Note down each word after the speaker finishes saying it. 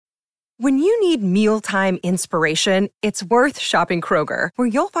When you need mealtime inspiration, it's worth shopping Kroger, where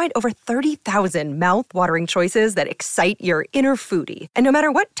you'll find over 30,000 mouth-watering choices that excite your inner foodie. And no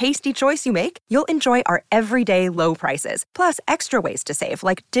matter what tasty choice you make, you'll enjoy our everyday low prices, plus extra ways to save,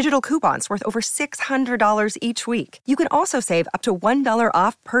 like digital coupons worth over $600 each week. You can also save up to $1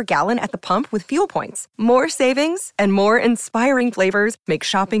 off per gallon at the pump with fuel points. More savings and more inspiring flavors make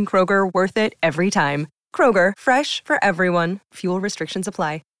shopping Kroger worth it every time. Kroger, fresh for everyone. Fuel restrictions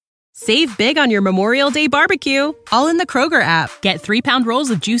apply. Save big on your Memorial Day barbecue, all in the Kroger app. Get 3-pound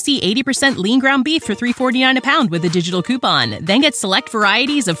rolls of juicy 80% lean ground beef for $3.49 a pound with a digital coupon. Then get select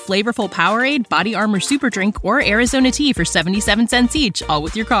varieties of flavorful Powerade, Body Armor Super Drink, or Arizona tea for 77 cents each, all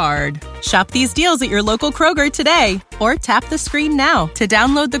with your card. Shop these deals at your local Kroger today, or tap the screen now to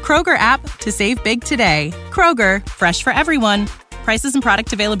download the Kroger app to save big today. Kroger, fresh for everyone. Prices and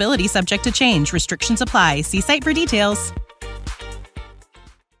product availability subject to change. Restrictions apply. See site for details.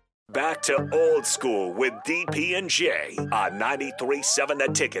 Back to Old School with DP and J on 93.7 The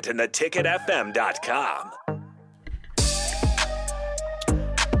Ticket and theticketfm.com.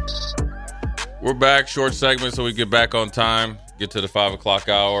 We're back. Short segment so we get back on time. Get to the 5 o'clock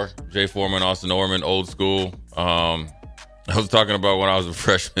hour. Jay Foreman, Austin Orman, Old School. I was talking about when I was a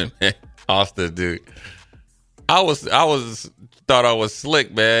freshman, man. Austin, dude. I thought I was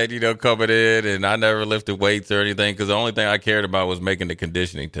slick, man, coming in, and I never lifted weights or anything because the only thing I cared about was making the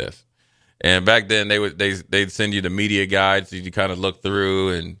conditioning test. And back then they'd send you the media guides so you kind of look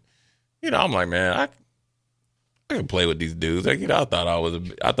through, and I'm like, man, I can play with these dudes. Like, I thought I was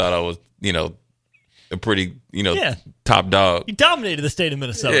a pretty top dog. You dominated the state of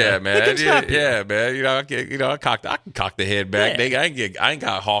Minnesota. Yeah, man. Yeah, man. I can cock the head back. Yeah. I ain't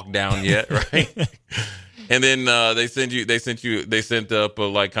got hawked down yet, right? And then they sent up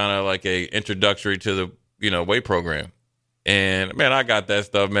a introductory to the weight program, and man, I got that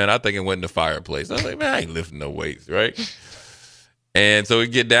stuff, man. I think it went in the fireplace. I was like, man, I ain't lifting no weights, right? And so we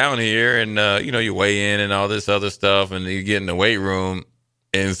get down here, and you weigh in and all this other stuff, and you get in the weight room,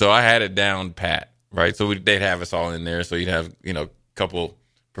 and so I had it down pat, right? So they'd have us all in there, so you'd have a couple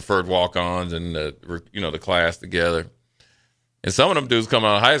preferred walk-ons and the class together, and some of them dudes come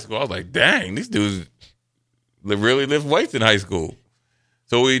out of high school. I was like, dang, these dudes really lift weights in high school.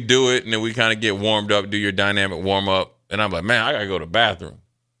 So we do it, and then we kind of get warmed up, do your dynamic warm-up. And I'm like, man, I got to go to the bathroom,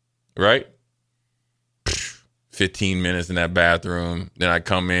 right? 15 minutes in that bathroom. Then I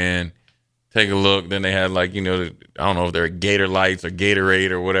come in, take a look. Then they had I don't know if they're Gator Lights or Gatorade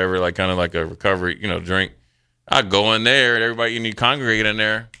or whatever, kind of like a recovery, drink. I go in there, and everybody you congregate in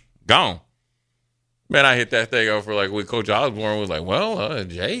there, gone. Man, I hit that thing over with Coach Osborne was like, well,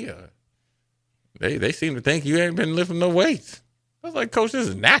 Jay, They seem to think you ain't been lifting no weights. I was like, Coach, this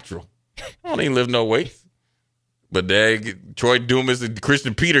is natural. I don't even lift no weights. But then Troy Dumas and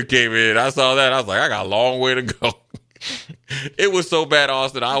Christian Peter came in. I saw that. I was like, I got a long way to go. It was so bad,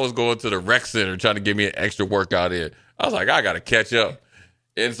 Austin. I was going to the rec center trying to get me an extra workout in. I was like, I got to catch up.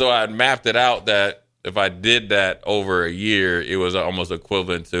 And so I mapped it out that if I did that over a year, it was almost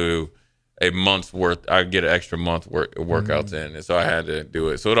equivalent to a month's worth. I'd get an extra month workouts in. And so I had to do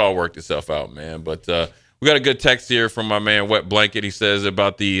it. So it all worked itself out, man. But we got a good text here from my man, Wet Blanket. He says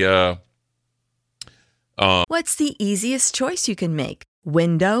about the what's the easiest choice you can make?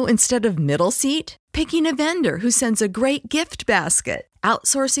 Window instead of middle seat? Picking a vendor who sends a great gift basket?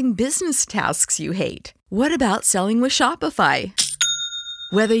 Outsourcing business tasks you hate? What about selling with Shopify?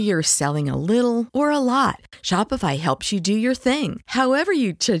 Whether you're selling a little or a lot, Shopify helps you do your thing, however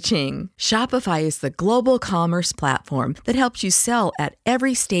you cha-ching. Shopify is the global commerce platform that helps you sell at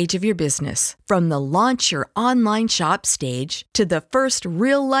every stage of your business. From the launch your online shop stage to the first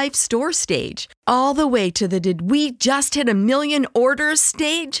real-life store stage, all the way to the did we just hit 1 million orders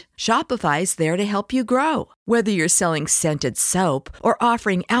stage. Shopify's there to help you grow. Whether you're selling scented soap or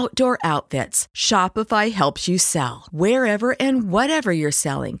offering outdoor outfits, Shopify helps you sell. Wherever and whatever you're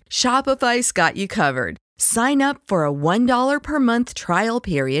selling, Shopify's got you covered. Sign up for a $1 per month trial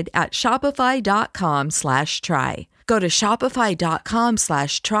period at shopify.com/try. Go to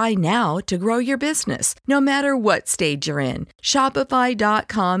shopify.com/try now to grow your business, no matter what stage you're in.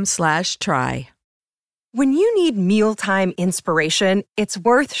 Shopify.com/try. When you need mealtime inspiration, it's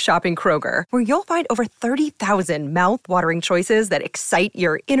worth shopping Kroger, where you'll find over 30,000 mouth-watering choices that excite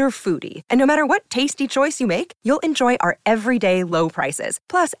your inner foodie. And no matter what tasty choice you make, you'll enjoy our everyday low prices,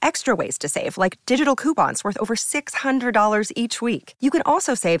 plus extra ways to save, like digital coupons worth over $600 each week. You can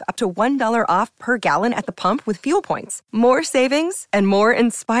also save up to $1 off per gallon at the pump with fuel points. More savings and more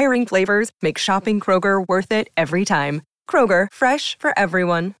inspiring flavors make shopping Kroger worth it every time. Kroger, fresh for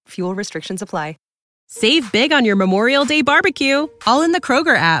everyone. Fuel restrictions apply. Save big on your Memorial Day barbecue, all in the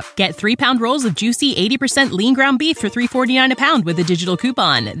Kroger app. Get 3-pound rolls of juicy 80% lean ground beef for $3.49 a pound with a digital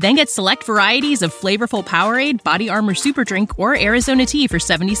coupon. Then get select varieties of flavorful Powerade, Body Armor Super Drink, or Arizona tea for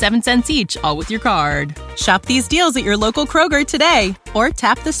 77 cents each, all with your card. Shop these deals at your local Kroger today, or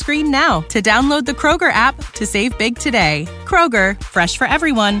tap the screen now to download the Kroger app to save big today. Kroger, fresh for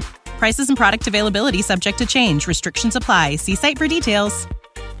everyone. Prices and product availability subject to change. Restrictions apply. See site for details.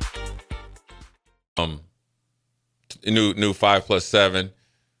 New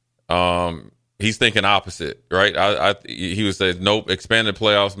 5+7. He's thinking opposite, right? He would say, nope, expanded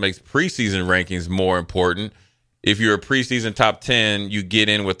playoffs makes preseason rankings more important. If you're a preseason top 10, you get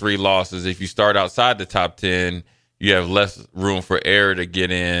in with 3 losses. If you start outside the top 10, you have less room for error to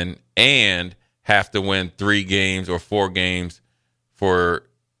get in and have to win 3 games or 4 games for,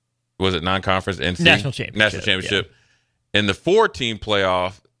 was it non-conference? NC? National championship. Yeah. In the 4-team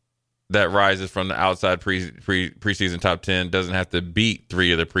playoff, that rises from the outside preseason top 10 doesn't have to beat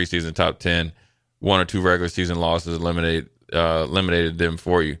 3 of the preseason top 10. 1 or 2 regular season losses eliminated them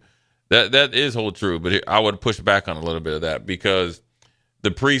for you. That is whole true, but I would push back on a little bit of that because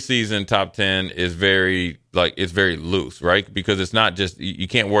the preseason top 10 is it's very loose, right? Because it's not just, you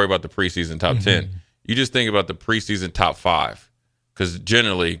can't worry about the preseason top 10. You just think about the preseason top 5 because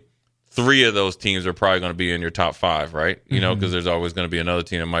generally 3 of those teams are probably going to be in your top 5, right? You know, because there's always going to be another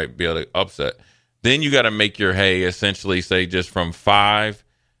team that might be able to upset. Then you got to make your hay, essentially, say just from 5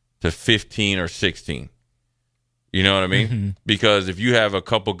 to 15 or 16. You know what I mean? Because if you have a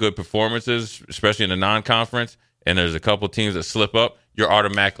couple good performances, especially in the non-conference, and there's a couple teams that slip up, you're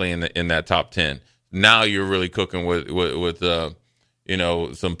automatically in that top 10. Now you're really cooking with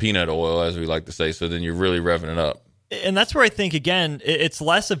some peanut oil, as we like to say. So then you're really revving it up. And that's where I think, again, it's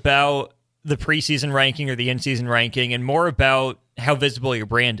less about the preseason ranking or the in-season ranking and more about how visible your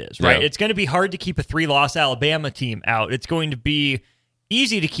brand is, right? Yeah. It's going to be hard to keep a 3-loss Alabama team out. It's going to be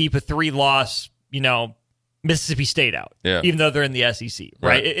easy to keep a 3-loss, Mississippi State out, even though they're in the SEC,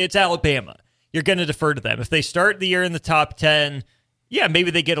 right? It's Alabama. You're going to defer to them. If they start the year in the top 10, yeah, maybe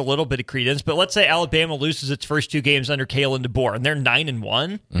they get a little bit of credence, but let's say Alabama loses its first 2 games under Kalen DeBoer, and they're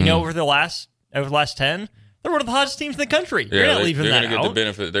 9-1, over the last 10. They're one of the hottest teams in the country. You're not leaving that out. They're going to get the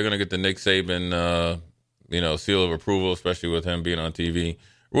benefit. They're going to get the Nick Saban, seal of approval, especially with him being on TV.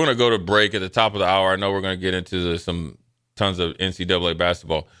 We're going to go to break at the top of the hour. I know we're going to get into some tons of NCAA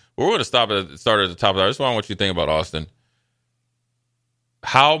basketball. But we're going to start at the top of the hour. This is what I want you to think about, Austin.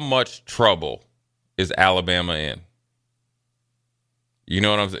 How much trouble is Alabama in? You know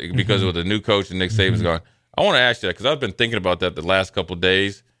what I'm saying? Because with the new coach and Nick Saban's gone. I want to ask you that because I've been thinking about that the last couple of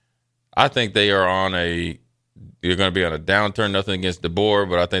days. I think they are you're going to be on a downturn. Nothing against DeBoer,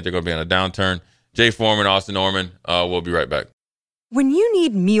 but I think they're going to be on a downturn. Jay Foreman, Austin Norman. We'll be right back. When you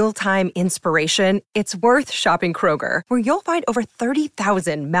need mealtime inspiration, it's worth shopping Kroger, where you'll find over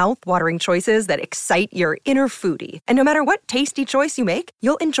 30,000 mouth-watering choices that excite your inner foodie. And no matter what tasty choice you make,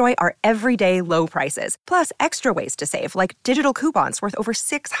 you'll enjoy our everyday low prices, plus extra ways to save, like digital coupons worth over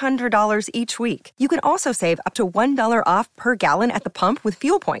 $600 each week. You can also save up to $1 off per gallon at the pump with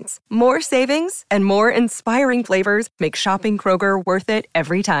fuel points. More savings and more inspiring flavors make shopping Kroger worth it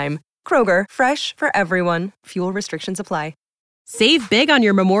every time. Kroger, fresh for everyone. Fuel restrictions apply. Save big on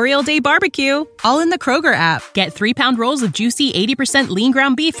your Memorial Day barbecue, all in the Kroger app. Get 3-pound rolls of juicy 80% lean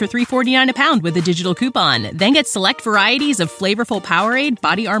ground beef for $3.49 a pound with a digital coupon. Then get select varieties of flavorful Powerade,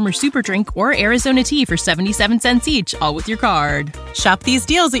 Body Armor Super Drink, or Arizona tea for 77 cents each, all with your card. Shop these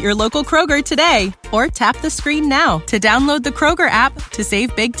deals at your local Kroger today, or tap the screen now to download the Kroger app to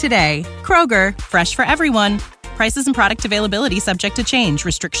save big today. Kroger, fresh for everyone. Prices and product availability subject to change.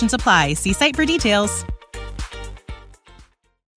 Restrictions apply. See site for details.